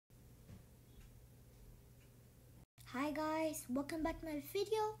guys, welcome back to my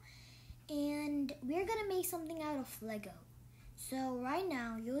video, and we're gonna make something out of Lego. So right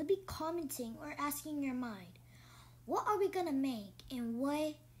now you will be commenting or asking your mind, what are we gonna make and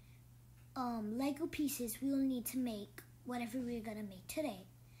what Lego pieces we will need to make whatever we're gonna make today.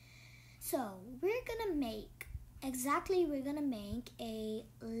 So we're gonna make a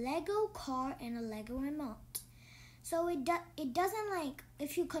Lego car and a Lego remote. So it doesn't, like,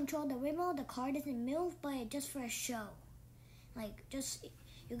 if you control the remote, the car doesn't move, but it's just for a show. Like,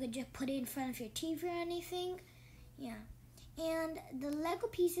 you could just put it in front of your TV or anything. Yeah. And the Lego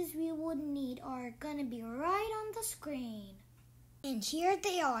pieces we would need are gonna be right on the screen. And here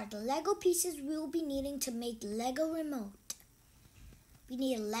they are, the Lego pieces we will be needing to make the Lego remote. We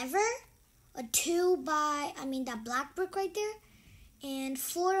need a lever, that black brick right there, and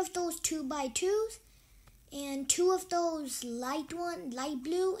 4 of those 2x2s. And 2 of those light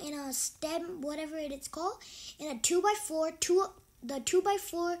blue, and a stem, whatever it is called, and a 2x4. The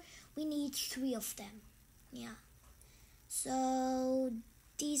 2x4, we need 3 of them. Yeah. So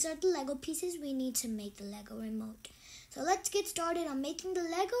these are the Lego pieces we need to make the Lego remote. So let's get started on making the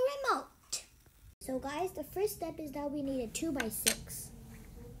Lego remote. So guys, the first step is that we need a 2x6.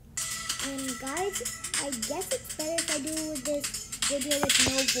 And guys, I guess it's better if I do this video with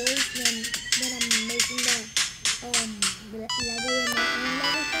no voice when I'm making the Lego remote and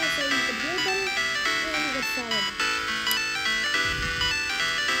Lego car, so you can hear them and you can follow them.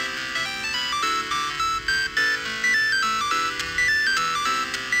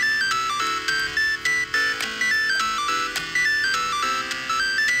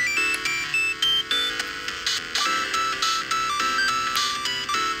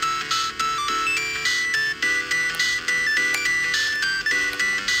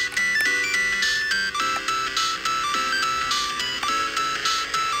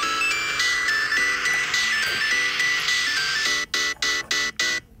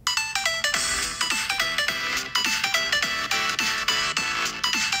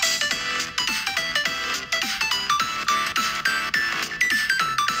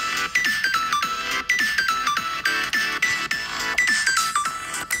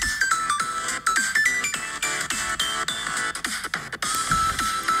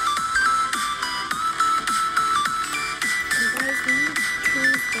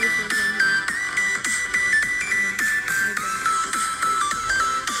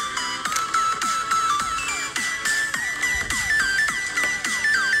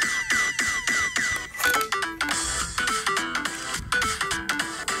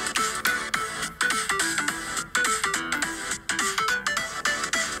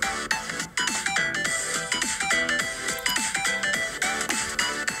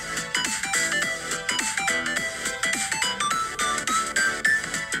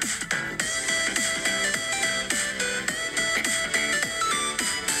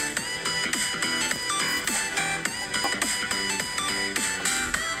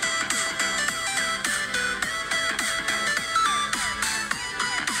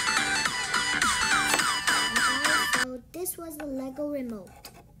 This was the Lego remote.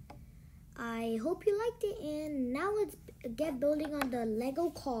 I hope you liked it, and now let's get building on the Lego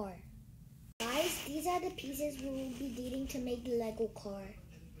car. Guys, these are the pieces we will be needing to make the Lego car.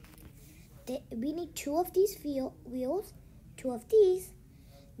 We need 2 of these wheels, 2 of these.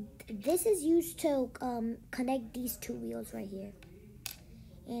 This is used to connect these 2 wheels right here.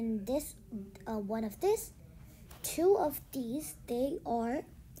 And this, 1 of this, 2 of these. They are,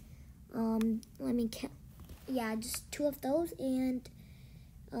 let me count. Yeah, just 2 of those, and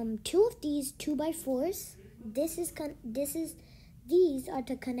 2 of these 2x4s. These are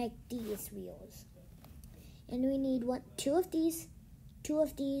to connect these wheels. And we need 2 of these, 2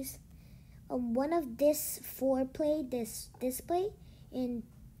 of these, 1 of this 4-play, this play, and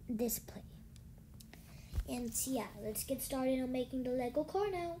this play. And so yeah, let's get started on making the Lego car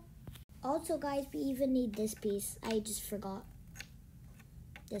now. Also guys, we even need this piece. I just forgot.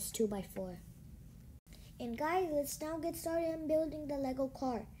 This 2x4. And guys, let's now get started on building the Lego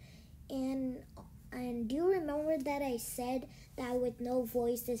car. And do you remember that I said that with no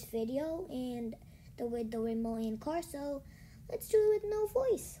voice this video and with the remote and car? So let's do it with no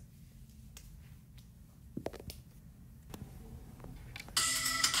voice.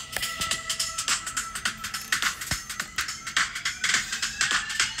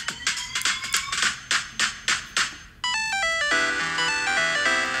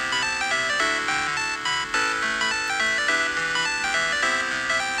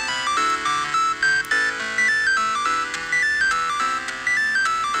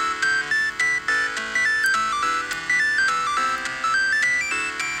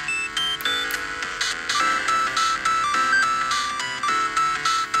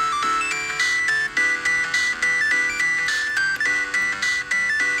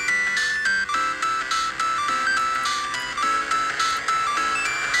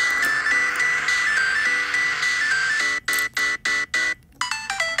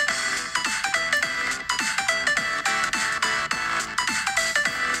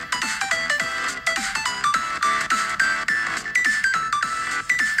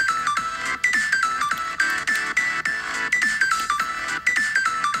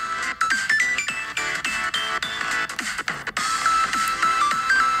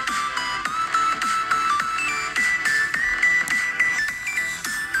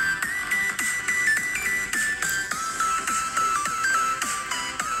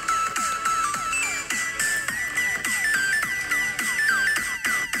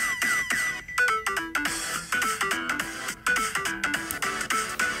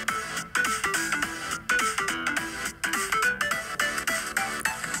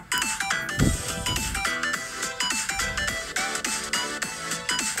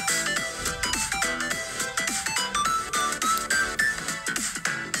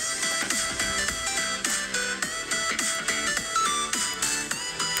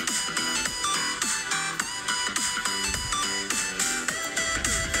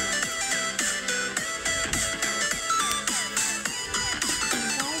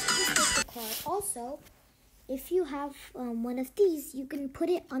 also, if you have one of these, you can put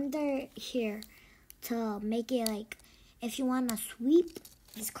it under here to make it like, if you want to sweep,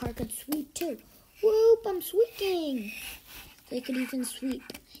 this car could sweep too. Whoop, I'm sweeping. So you could even sweep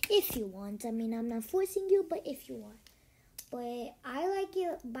if you want. I mean, I'm not forcing you, but if you want. But I like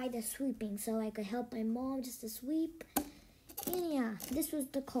it by the sweeping, so I could help my mom just to sweep. And yeah, this was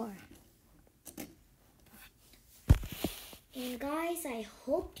the car. And guys, I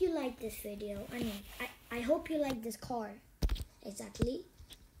hope you like this video. I hope you like this car. Exactly.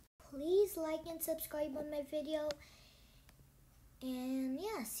 Please like and subscribe on my video. And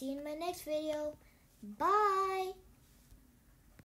yeah, see you in my next video. Bye.